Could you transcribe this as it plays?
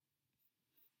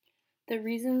The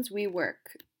reasons we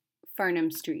work.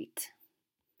 Farnam Street.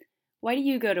 Why do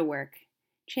you go to work?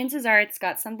 Chances are it's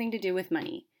got something to do with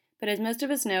money, but as most of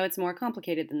us know, it's more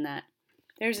complicated than that.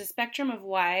 There's a spectrum of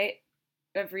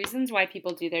reasons why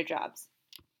people do their jobs.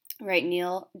 Write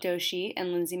Neil Doshi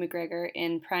and Lindsay McGregor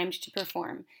in Primed to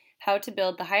Perform: How to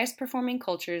Build the Highest Performing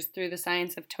Cultures Through the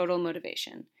Science of Total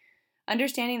Motivation.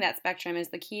 Understanding that spectrum is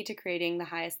the key to creating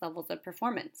the highest levels of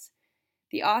performance.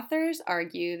 The authors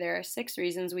argue there are 6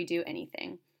 reasons we do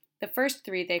anything. The first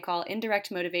 3 they call indirect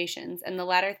motivations, and the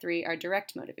latter 3 are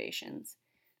direct motivations.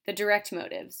 The direct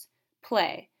motives.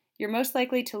 Play. You're most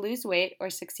likely to lose weight or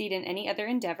succeed in any other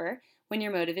endeavor when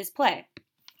your motive is play.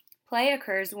 Play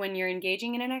occurs when you're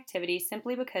engaging in an activity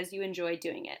simply because you enjoy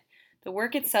doing it. The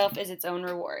work itself is its own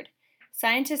reward.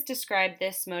 Scientists describe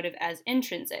this motive as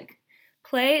intrinsic.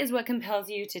 Play is what compels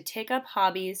you to take up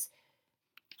hobbies,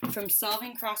 from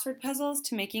solving crossword puzzles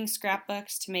to making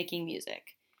scrapbooks to making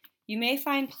music. You may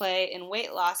find play in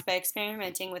weight loss by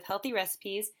experimenting with healthy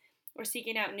recipes or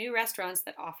seeking out new restaurants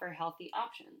that offer healthy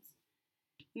options.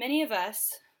 Many of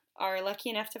us are lucky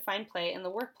enough to find play in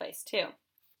the workplace too,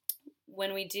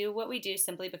 when we do what we do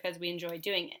simply because we enjoy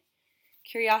doing it.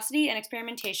 Curiosity and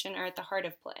experimentation are at the heart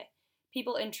of play.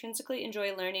 People intrinsically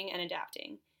enjoy learning and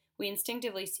adapting. We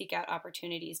instinctively seek out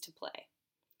opportunities to play.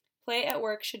 Play at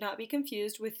work should not be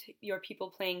confused with your people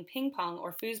playing ping pong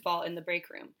or foosball in the break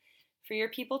room. For your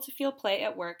people to feel play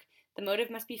at work, the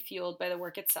motive must be fueled by the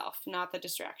work itself, not the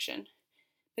distraction.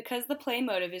 Because the play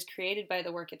motive is created by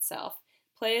the work itself,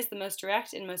 play is the most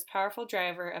direct and most powerful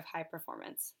driver of high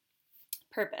performance.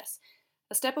 Purpose.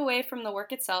 A step away from the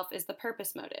work itself is the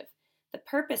purpose motive. The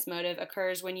purpose motive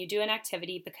occurs when you do an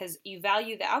activity because you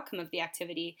value the outcome of the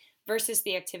activity versus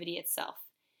the activity itself.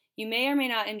 You may or may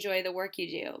not enjoy the work you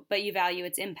do, but you value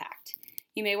its impact.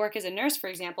 You may work as a nurse, for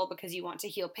example, because you want to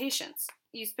heal patients.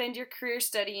 You spend your career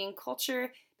studying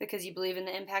culture because you believe in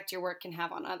the impact your work can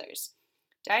have on others.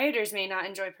 Dieters may not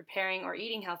enjoy preparing or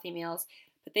eating healthy meals,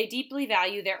 but they deeply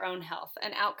value their own health,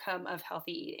 an outcome of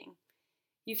healthy eating.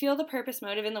 You feel the purpose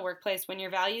motive in the workplace when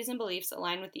your values and beliefs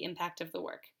align with the impact of the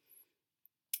work.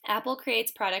 Apple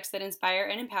creates products that inspire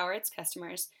and empower its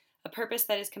customers, a purpose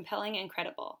that is compelling and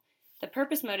credible. The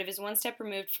purpose motive is one step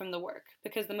removed from the work,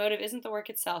 because the motive isn't the work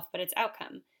itself, but its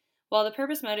outcome. While the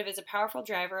purpose motive is a powerful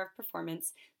driver of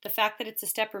performance, the fact that it's a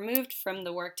step removed from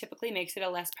the work typically makes it a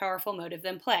less powerful motive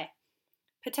than play.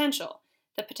 Potential.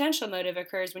 The potential motive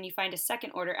occurs when you find a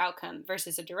second-order outcome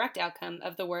versus a direct outcome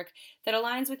of the work that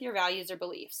aligns with your values or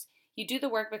beliefs. You do the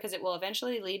work because it will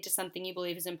eventually lead to something you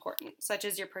believe is important, such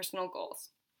as your personal goals.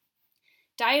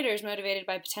 Dieters motivated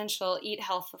by potential eat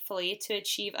healthfully to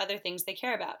achieve other things they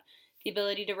care about. The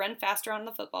ability to run faster on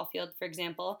the football field, for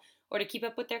example, or to keep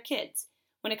up with their kids.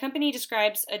 When a company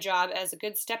describes a job as a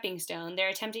good stepping stone, they're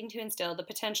attempting to instill the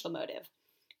potential motive.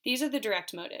 These are the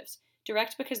direct motives,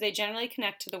 direct because they generally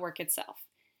connect to the work itself.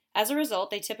 As a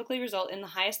result, they typically result in the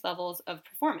highest levels of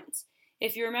performance.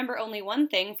 If you remember only one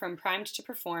thing from Primed to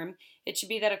Perform, it should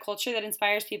be that a culture that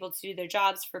inspires people to do their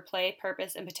jobs for play,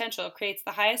 purpose, and potential creates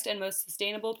the highest and most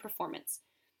sustainable performance.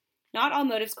 Not all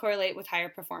motives correlate with higher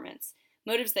performance.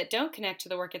 Motives that don't connect to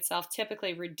the work itself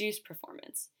typically reduce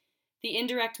performance. The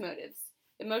indirect motives.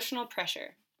 Emotional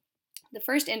pressure. The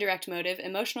first indirect motive,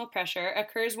 emotional pressure,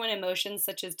 occurs when emotions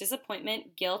such as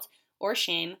disappointment, guilt, or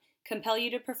shame compel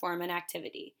you to perform an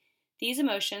activity. These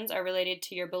emotions are related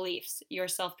to your beliefs, your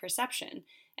self-perception,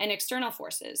 and external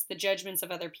forces, the judgments of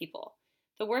other people.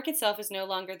 The work itself is no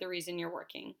longer the reason you're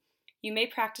working. You may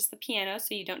practice the piano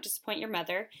so you don't disappoint your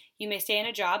mother. You may stay in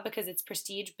a job because its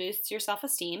prestige boosts your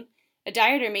self-esteem. A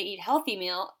dieter may eat healthy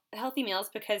meals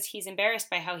because he's embarrassed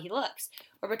by how he looks,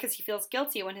 or because he feels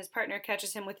guilty when his partner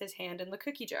catches him with his hand in the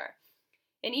cookie jar.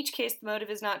 In each case, the motive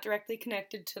is not directly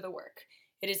connected to the work.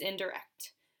 It is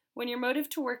indirect. When your motive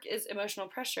to work is emotional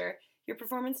pressure, your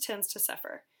performance tends to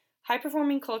suffer.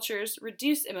 High-performing cultures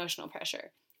reduce emotional pressure.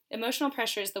 Emotional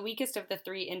pressure is the weakest of the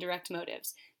 3 indirect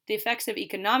motives. The effects of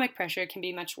economic pressure can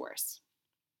be much worse.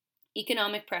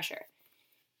 Economic pressure.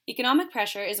 Economic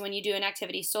pressure is when you do an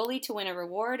activity solely to win a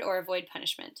reward or avoid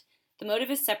punishment. The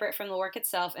motive is separate from the work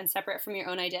itself and separate from your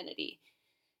own identity.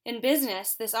 In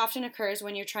business, this often occurs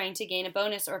when you're trying to gain a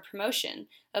bonus or promotion,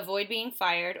 avoid being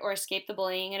fired, or escape the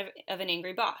bullying of an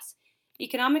angry boss.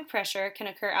 Economic pressure can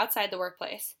occur outside the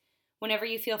workplace, whenever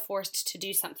you feel forced to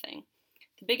do something.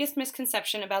 The biggest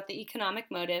misconception about the economic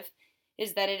motive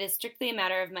is that it is strictly a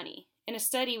matter of money. In a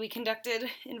study we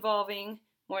conducted involving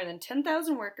more than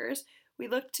 10,000 workers, we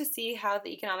looked to see how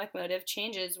the economic motive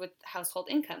changes with household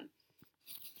income.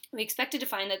 We expected to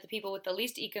find that the people with the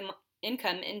least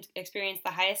income experience the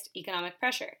highest economic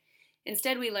pressure.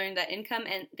 Instead, we learned that income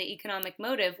and the economic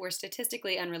motive were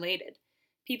statistically unrelated.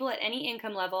 People at any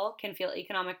income level can feel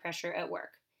economic pressure at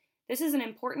work. This is an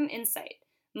important insight.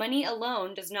 Money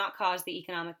alone does not cause the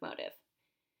economic motive.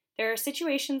 There are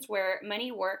situations where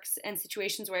money works and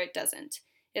situations where it doesn't.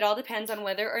 It all depends on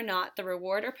whether or not the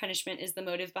reward or punishment is the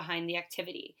motive behind the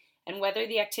activity, and whether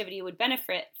the activity would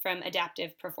benefit from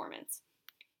adaptive performance.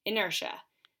 Inertia.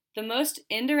 The most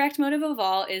indirect motive of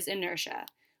all is inertia.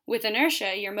 With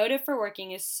inertia, your motive for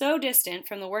working is so distant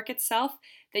from the work itself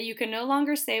that you can no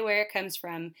longer say where it comes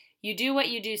from. You do what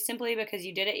you do simply because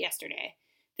you did it yesterday.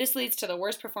 This leads to the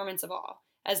worst performance of all,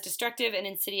 as destructive and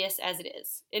insidious as it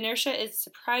is. Inertia is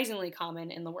surprisingly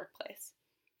common in the workplace.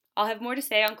 I'll have more to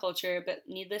say on culture, but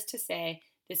needless to say,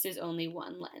 this is only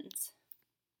one lens.